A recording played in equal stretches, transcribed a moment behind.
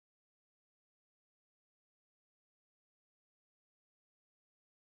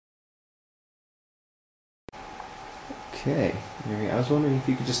Okay, Mary, I was wondering if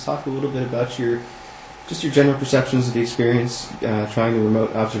you could just talk a little bit about your general perceptions of the experience trying the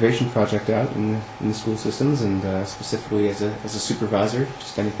remote observation project out in the school systems, and specifically as a supervisor.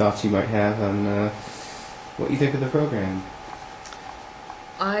 Just any thoughts you might have on what you think of the program.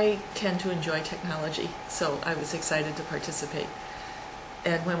 I tend to enjoy technology, so I was excited to participate.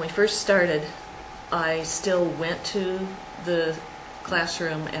 And when we first started, I still went to the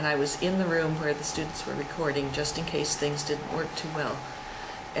classroom and I was in the room where the students were recording just in case things didn't work too well.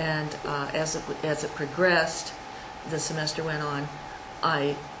 And as it progressed, the semester went on,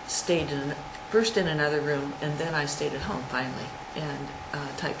 I stayed first in another room, and then I stayed at home finally and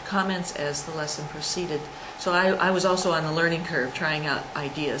typed comments as the lesson proceeded. So I was also on the learning curve trying out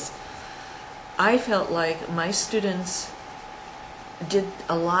ideas. I felt like my students did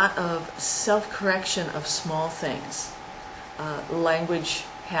a lot of self-correction of small things. Language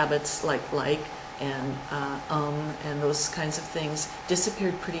habits like and those kinds of things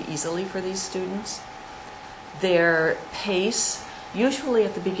disappeared pretty easily for these students. Their pace, usually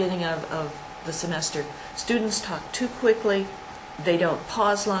at the beginning of the semester, students talk too quickly, they don't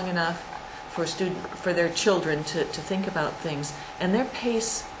pause long enough for their children to think about things, and their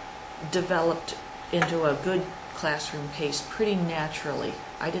pace developed into a good classroom pace pretty naturally.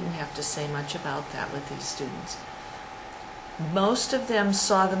 I didn't have to say much about that with these students. Most of them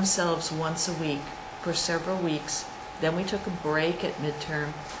saw themselves once a week for several weeks. Then we took a break at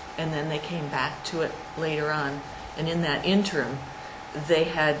midterm, and then they came back to it later on. And in that interim, they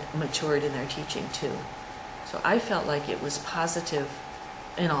had matured in their teaching too. So I felt like it was positive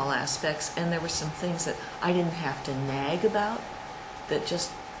in all aspects, and there were some things that I didn't have to nag about that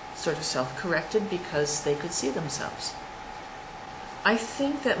just sort of self-corrected because they could see themselves. I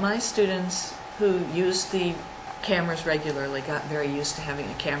think that my students who used the cameras regularly got very used to having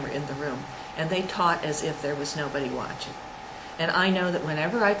a camera in the room, and they taught as if there was nobody watching. And I know that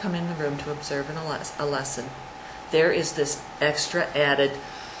whenever I come in the room to observe a lesson, there is this extra added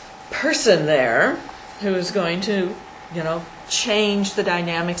person there who is going to, change the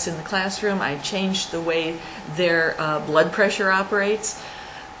dynamics in the classroom. I change the way their blood pressure operates.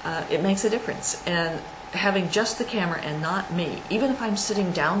 It makes a difference. And having just the camera and not me, even if I'm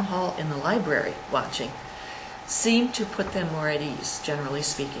sitting down hall in the library watching, seem to put them more at ease, generally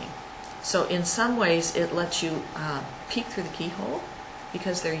speaking. So in some ways it lets you peek through the keyhole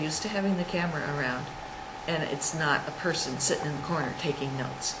because they're used to having the camera around, and it's not a person sitting in the corner taking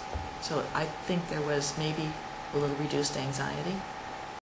notes. So I think there was maybe a little reduced anxiety.